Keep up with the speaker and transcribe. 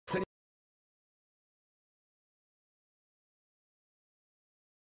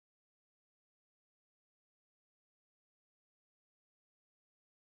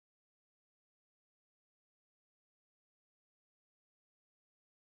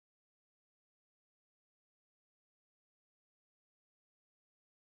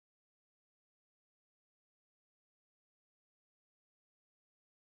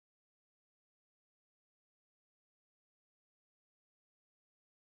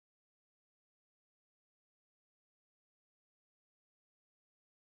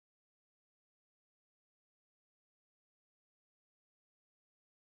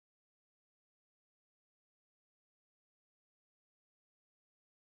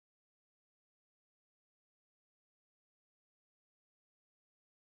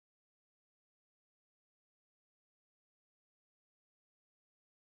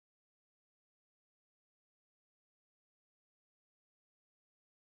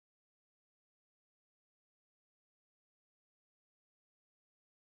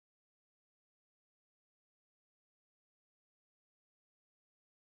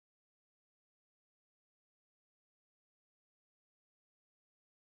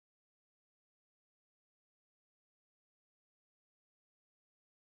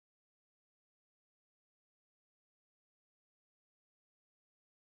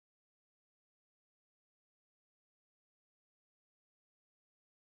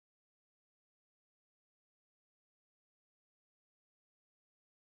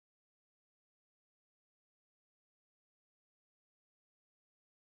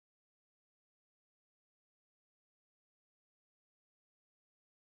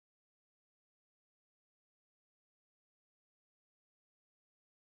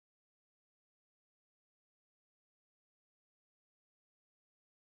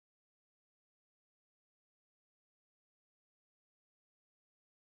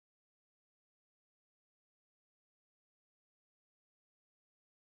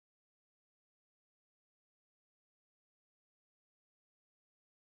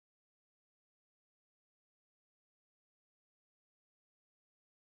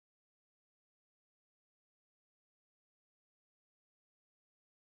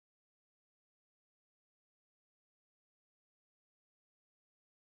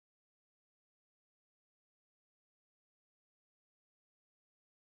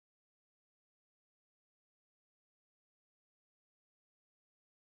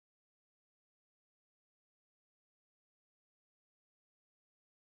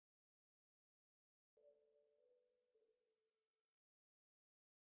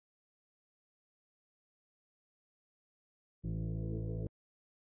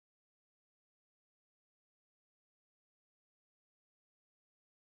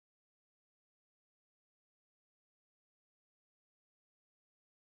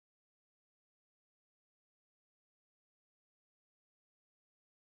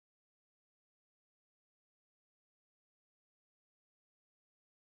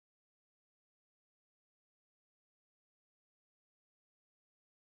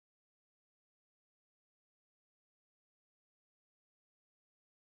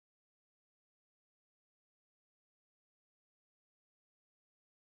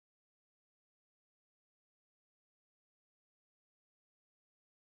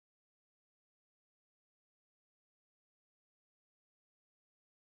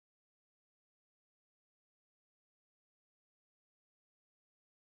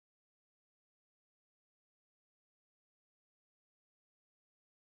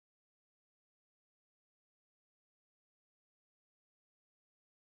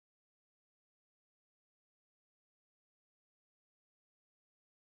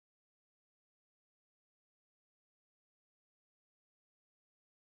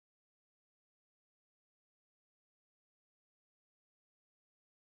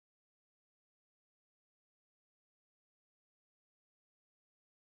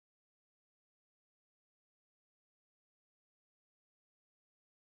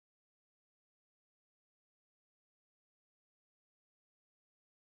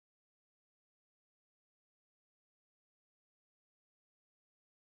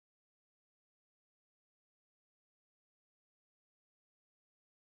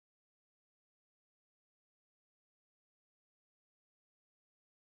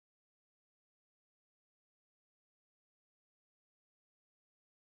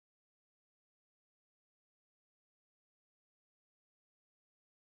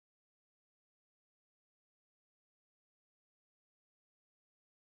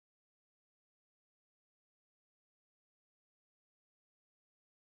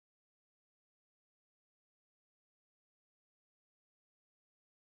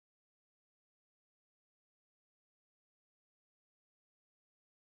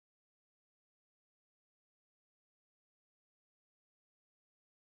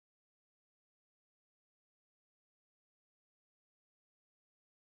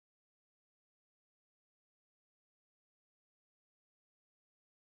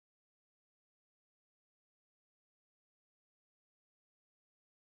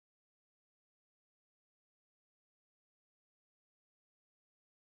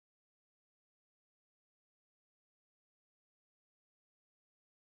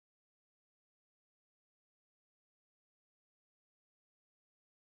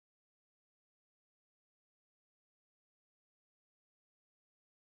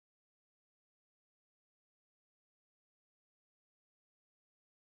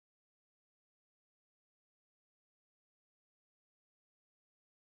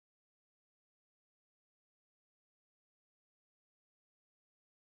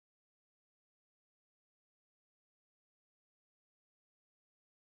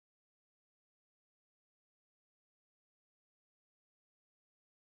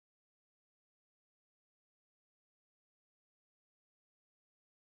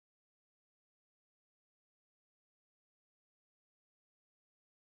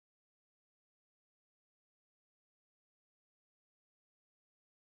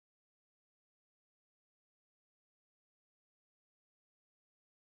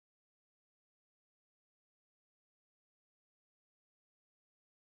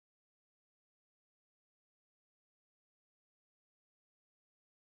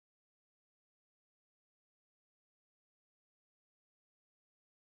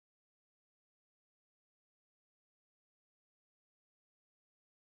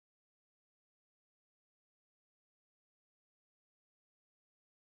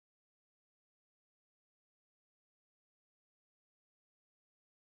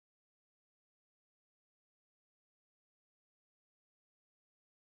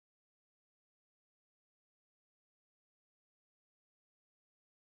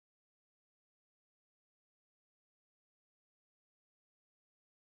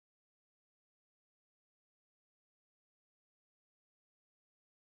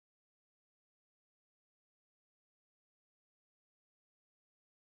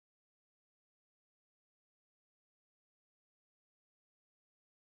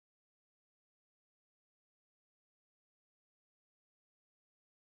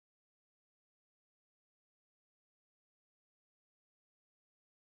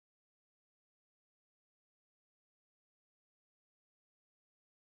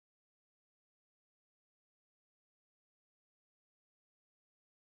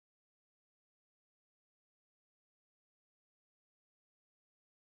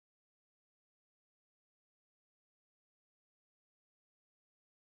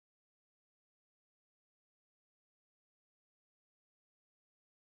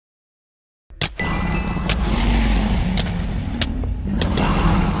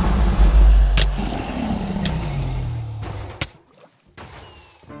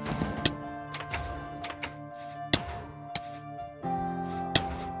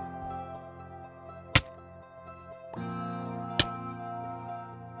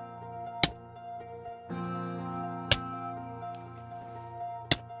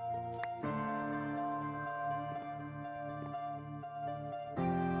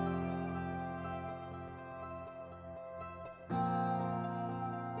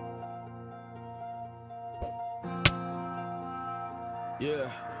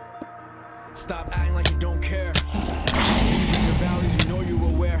Yeah. Stop acting like you don't care. Losing your values, you know you're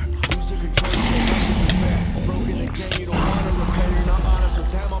aware. Losing control, you say life isn't fair. Broken again, you don't wanna repair. You're not honest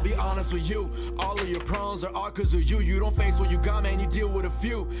with them, I'll be honest with you. All of your problems are all cause of you. You don't face what you got, man, you deal with a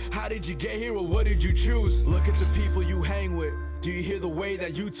few. How did you get here, or what did you choose? Look at the people you hang with. Do you hear the way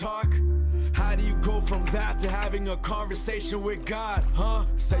that you talk? How do you go from that to having a conversation with God, huh?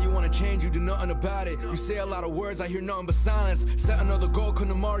 Say you wanna change, you do nothing about it. You say a lot of words, I hear nothing but silence. Set another goal, cause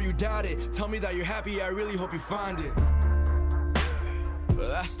tomorrow you doubt it. Tell me that you're happy, I really hope you find it. But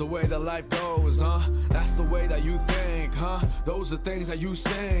that's the way that life goes, huh? That's the way that you think, huh? Those are things that you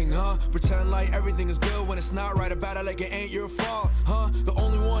sing, huh? Pretend like everything is good when it's not. Right about it like it ain't your fault, huh? The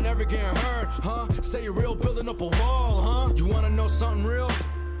only one ever getting hurt, huh? Say you're real, building up a wall, huh? You wanna know something real?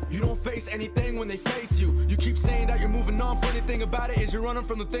 You don't face anything when they face you. You keep saying that you're moving on. Funny thing about it is you're running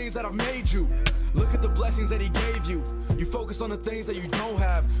from the things that have made you. Look at the blessings that he gave you. You focus on the things that you don't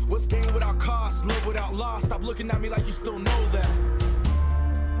have. What's gain without cost? Love without loss. Stop looking at me like you still know that.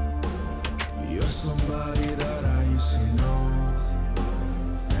 You're somebody that I used to know,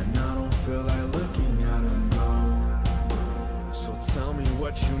 and I don't feel like looking at him now. So tell me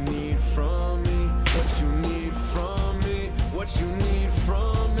what you need from me. What you need from me. What you need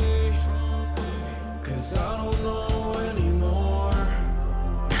from me. Cause I don't know anymore.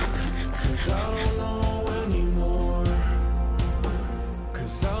 Cause I don't know anymore.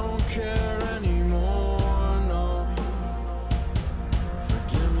 Cause I don't care anymore, no.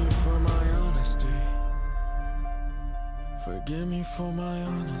 Forgive me for my honesty. Forgive me for my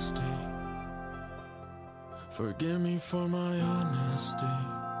honesty. Forgive me for my honesty.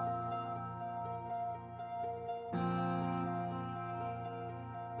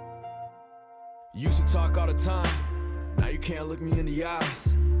 You used to talk all the time, now you can't look me in the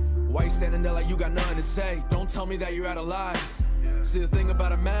eyes. Why you standing there like you got nothing to say? Don't tell me that you're out of lies. See the thing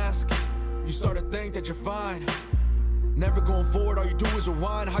about a mask, you start to think that you're fine. Never going forward, all you do is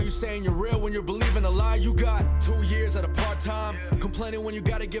rewind. How you saying you're real when you're believing a lie? You got 2 years at a part-time, complaining when you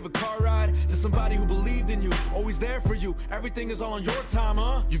gotta give a car ride to somebody who believed in you, always there for you. Everything is all on your time,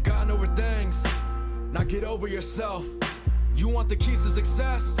 huh? You've gotten over things, now get over yourself. You want the keys to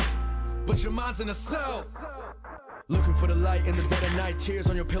success, but your mind's in a cell. Looking for the light in the dead of night. Tears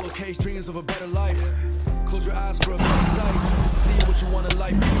on your pillowcase, dreams of a better life. Close your eyes for a better sight. See what you want in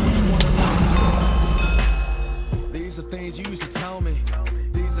life, be what you want in life. These are things you used to tell me.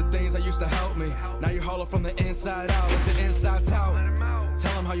 These are things that used to help me. Now you're hollow from the inside out, like the inside's out.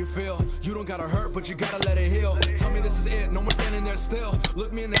 Tell them how you feel. You don't gotta hurt, but you gotta let it heal. Tell me this is it, no more standing there still.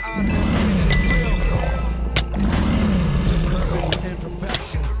 Look me in the eyes, man, tell me that it's real. Perfect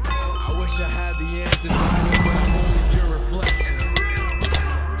imperfections. I wish I had the answers, I know, but I'm only your reflection.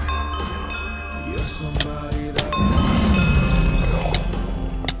 You're somebody that I know,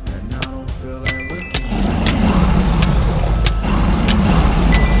 and I don't feel like looking at you.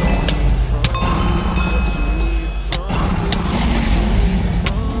 What you need from me, what you need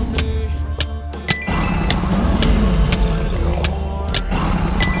from me. Cause I don't know anymore.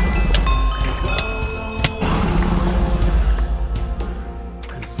 Cause I don't know anymore.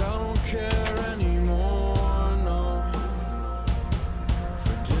 Cause I don't care anymore, no.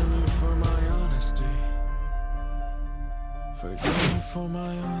 Forgive me for my honesty. Forgive me for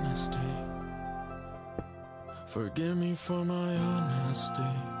my honesty. Forgive me for my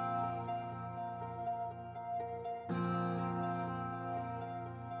honesty.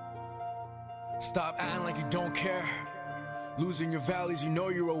 Stop acting like you don't care. Losing your values, you know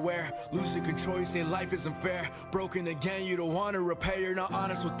you're aware. Losing control, you say life isn't fair. Broken again, you don't want to repair. You're not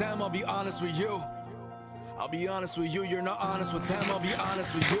honest with them, I'll be honest with you. I'll be honest with you, you're not honest with them, I'll be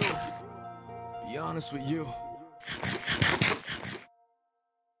honest with you. Be honest with you.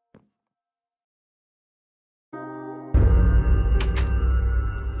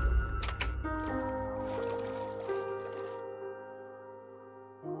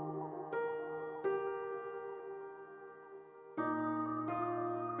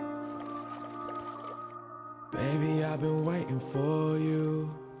 Baby, I've been waiting for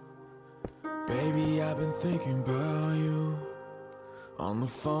you. Baby, I've been thinking about you. On the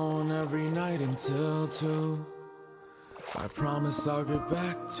phone every night until 2. I promise I'll get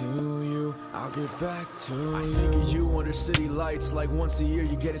back to you. I'll get back to you. I think of you under city lights. Like once a year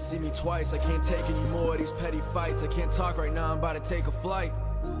you get to see me twice. I can't take any more of these petty fights. I can't talk right now, I'm about to take a flight.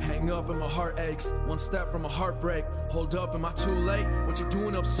 Hang up and my heart aches. One step from a heartbreak. Hold up, am I too late? What you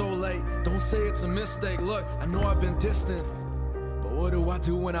doing up so late? Don't say it's a mistake. Look, I know I've been distant, but But what do I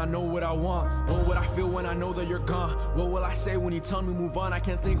do when I know what I want? What would I feel when I know that you're gone? What will I say when you tell me move on? I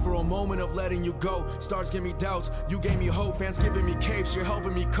can't think for a moment of letting you go. Stars give me doubts, you gave me hope. Fans giving me capes, you're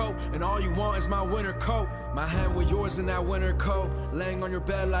helping me cope. And all you want is my winter coat. My hand with yours in that winter coat. Laying on your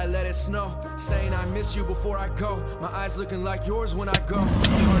bed like let it snow. Saying I miss you before I go. My eyes looking like yours when I go. The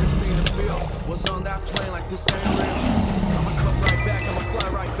hardest thing to feel was on that plane like this ain't real. I'ma come right back, I'ma fly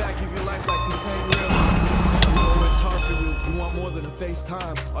right back. Give your life like this ain't real. I know it's hard for you, you want more than a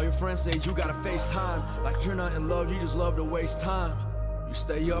FaceTime. All your friends say you gotta FaceTime. Like you're not in love, you just love to waste time. You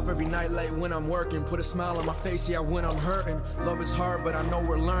stay up every night late when I'm working. Put a smile on my face, yeah, when I'm hurting. Love is hard, but I know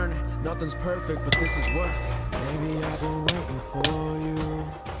we're learning. Nothing's perfect, but this is work. Baby, I've been waiting for you.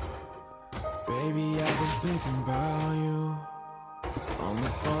 Baby, I've been thinking about you. On the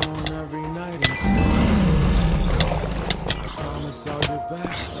phone every night until I promise I'll get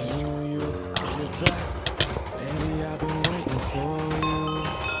back to you. I'll get back. Baby, I've been waiting for you.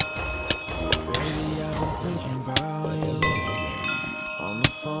 Baby, I've been thinking about you. On the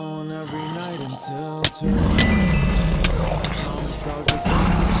phone every night until 2. I promise I'll get back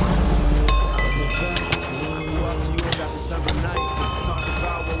to you. I'll get back to you. I flew out to you on that December night just to talk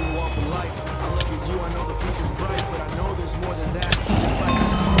about what we want for life. I look at you, I know the future's bright, but I know there's more than that. It's like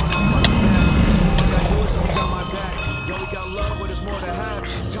it's calling, I'm coming back. I got yours and you got my back. Yo, we got love, but there's more to have.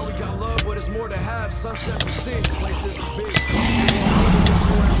 Yo, we got love, but there's more to have. Sunsets to see, places to be. You want more than just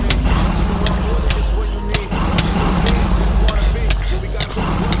you and me. You want more than just what you need. You and me, who you wanna be. What we got to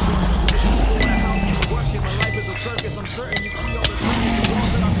work with. 6 people in a house, keep working. My life is a circus, I'm certain you see all the curtains and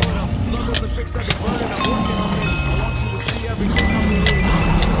walls that I put up. Love doesn't fix every burden, I'm working on me. I want you to see everything I believe. I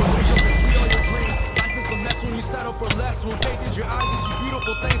want you to wake up and see all your dreams. Life is a mess when you settle for less. When faith is your eyes, you see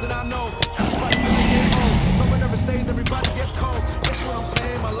beautiful things, and I know everybody gonna get old. Someone never stays, everybody gets cold. That's what I'm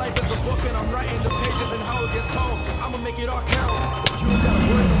saying, my life is a book and I'm writing the pages and how it gets told. I'ma make it all count. You don't gotta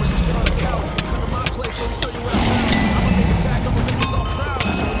worry when we're sleeping on the couch. Come to my place, let me show you what I found. I'ma make it back, I'ma make us all proud.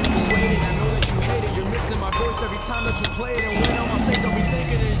 I know you've been waiting, I know that you hate it. You're missing my voice every time that you play it. And when I'm on stage, I'll be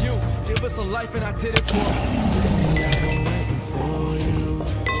thinking of you. Give us a life and I did it for you.